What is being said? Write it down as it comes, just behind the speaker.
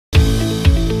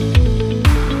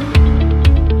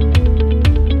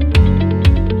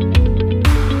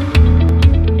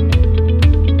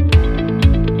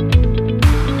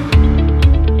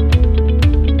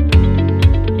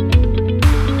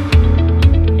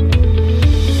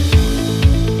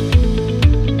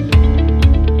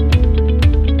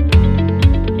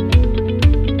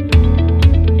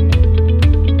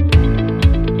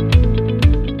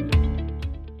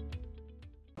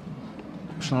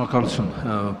Շնորհակալություն,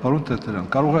 պարոն Տերտերյան,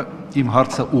 կարող է իմ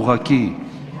հարցը ուղղակի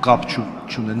կապ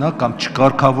չունենա կամ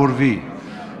չկարգավորվի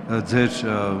ձեր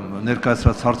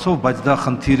ներկայացրած հարցով, բայց դա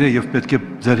խնդիր է եւ պետք է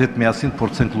ձեր հետ միասին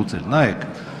փորձենք լուծել։ Նայեք,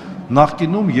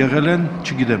 նախկինում եղել են,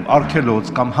 չգիտեմ, արգելոց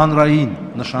կամ հանրային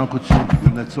նշանակություն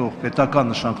ունեցող, պետական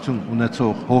նշանակություն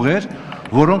ունեցող հողեր,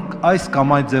 որոնք այս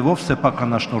կամ այն ձևով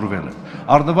սեփականաշնորհվել են։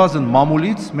 Առնվազն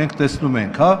Մամուլից մենք տեսնում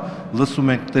ենք, հա, լսում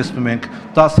ենք, տեսնում ենք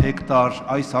 10 հեկտար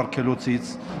այս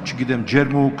արգելոցից, չգիտեմ,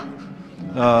 Ջերմուկ,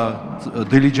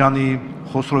 Դիլիջանի,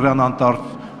 Խոսրովյան անտառ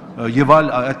եւ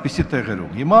այլ այդպիսի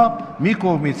տեղերում։ Հիմա մի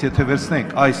կողմից եթե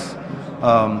վերցնենք այս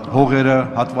հողերը,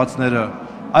 հատվածները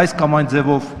այս կամ այն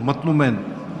ձևով մտնում են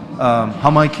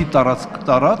համայնքի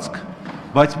տարածք,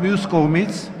 բայց մյուս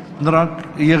կողմից նրանք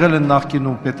եղել են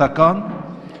նախկինում պետական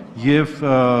եւ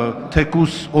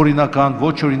թեկուս օրինական,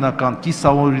 ոչ օրինական,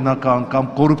 կիսաօրինական կամ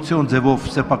կոռուպցիոն ձևով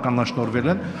սեփականաշնորհվել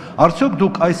են, արդյոք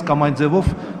դուք այս կամ այն ձևով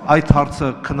այդ հարցը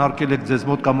քննարկել եք ձեզ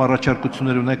մոտ կամ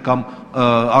առաջարկություններ ունեք կամ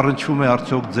առնչվում է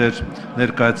արդյոք ձեր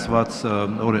ներկայացված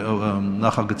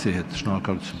նախագծի հետ։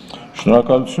 Շնորհակալություն։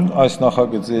 Շնորհակալություն, այս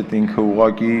նախագծի հետ ինքը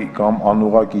ուղղակի կամ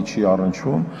անուղղակի չի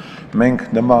առնչվում։ Մենք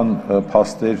նման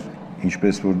փաստեր,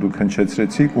 ինչպես որ դուք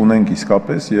հնչեցրեցիք, ունենք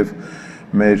իսկապես եւ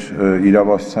մեր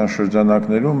իրավասության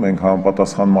շրջանակներում մենք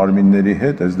համապատասխան մարմինների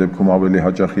հետ, այս դեպքում ավելի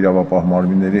հաճախ իրավապահ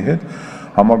մարմինների հետ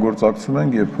համագործակցում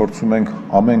ենք եւ փորձում ենք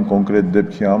ամեն կոնկրետ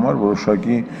դեպքի համար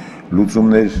որոշակի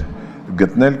լուծումներ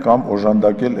գտնել կամ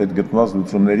օժանդակել այդ գտնված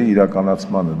լուծումների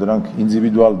իրականացմանը։ Դրանք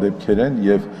ինդիվիդուալ դեպքեր են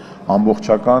եւ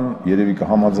ամբողջական, երևի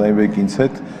կհամաձայնվեք ինձ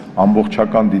հետ,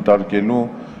 ամբողջական դիտարկելու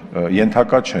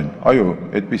ենթակա չեն։ Այո,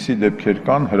 այդպիսի դեպքեր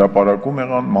կան, հրապարակում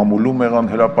եղան, մամուլում եղան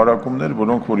հրապարակումներ,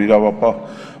 որոնք որ իրավապահ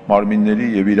մարմինների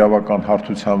եւ իրավական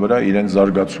հարթության վրա իրենց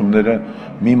զարգացումները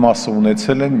մի մասը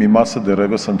ունեցել են, մի մասը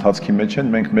դեռևս ընթացքի մեջ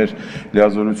են։ Մենք մեր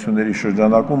լիազորությունների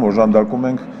շրջանակում օժանդակում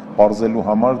ենք բարձելու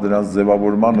համար դրանց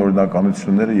ձևավորման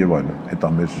օրինականությունները եւ այլն։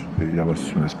 Հետա մեր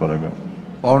իրավասությունը սպառագա։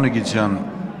 Պարոն Իգիթյան,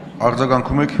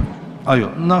 արձագանքում եք։ Այո,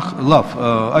 նախ լավ,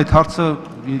 այդ հարցը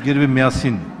երևի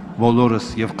միասին բոլորս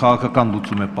եւ քաղաքական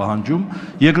լուծում է պահանջում։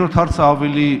 Երկրորդ հարցը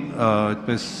ավելի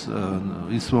այդպես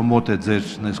ինձ մոտ է ձեր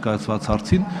ներկայացված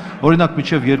հարցին։ Օրինակ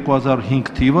մինչև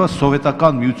 2005 թիվը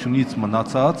սովետական միությունից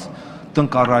մնացած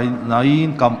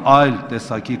տնկարանային կամ այլ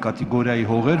տեսակի կատեգորիայի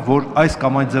հողեր, որ այս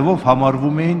կամ այն ձևով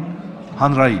համարվում էին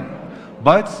հանրային,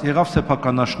 բայց եղավ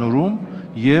սեփականաշնորհում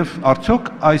եւ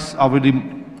արդյոք այս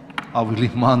ավելի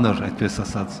մանր, այդպես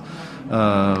ասած,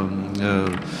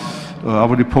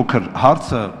 ավելի փոքր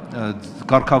հարցը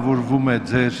կարգավորվում է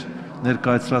ձեր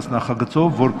ներկայացրած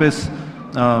նախագծով որպես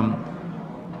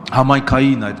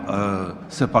համայնքային այդ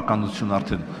սեփականություն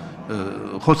արդեն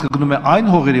խոսքը գնում է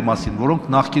այն հողերի մասին, որոնք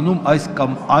նախկինում այս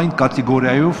կամ այն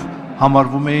կատեգորիայով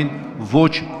համարվում էին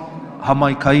ոչ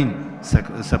համայնքային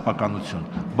սեփականություն,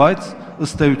 բայց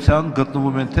ըստ էության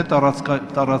գտնվում են թե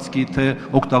տարածքի, թե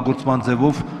օգտագործման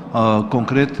ձևով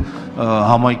կոնկրետ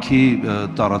համայնքի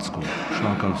տարածքում։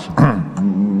 Շնորհակալություն։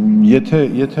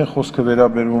 Եթե խոսքը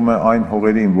վերաբերվում է այն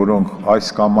հողերին, որոնք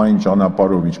այս կամ այն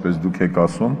ճանապարհով, ինչպես դուք եք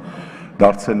ասում,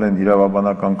 դարձել են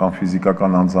իրավաբանական կամ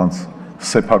ֆիզիկական անձանց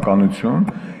սեփականություն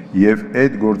եւ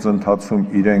այդ գործընթացում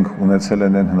իրենք ունեցել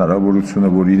են հնարավորությունը,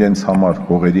 որ իրենց համար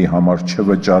հողերի համար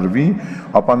չվճարվի,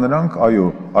 ապա նրանք այո,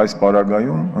 այս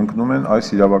պարագայում ընկնում են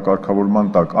այս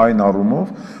իրավակարգավորման տակ այն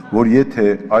առումով, որ եթե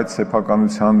այդ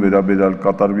սեփականության վերաբերյալ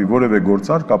կատարվի որևէ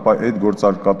գործարք, ապա այդ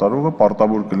գործարք կատարողը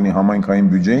պարտավոր կլինի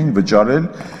համայնքային բյուջեին վճարել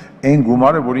այն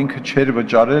գումարը, որ ինքը չէր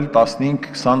վճարել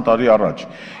 15-20 տարի առաջ։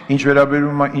 Ինչ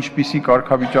վերաբերում է ինչպիսի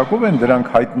կարգավիճակով են դրանք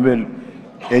հայտնվել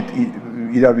այդ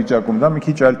իրավիճակում, դա մի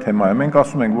քիչ այլ թեմա է։ Մենք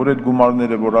ասում ենք, որ այդ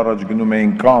գումարները, որ առաջ գնում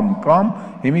էին կամ,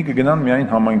 հիմի կգնան միայն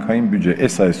համայնքային բյուջե։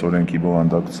 Էս է այս օրենքի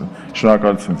բովանդակությունը։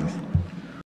 Շնորհակալություն ձեզ։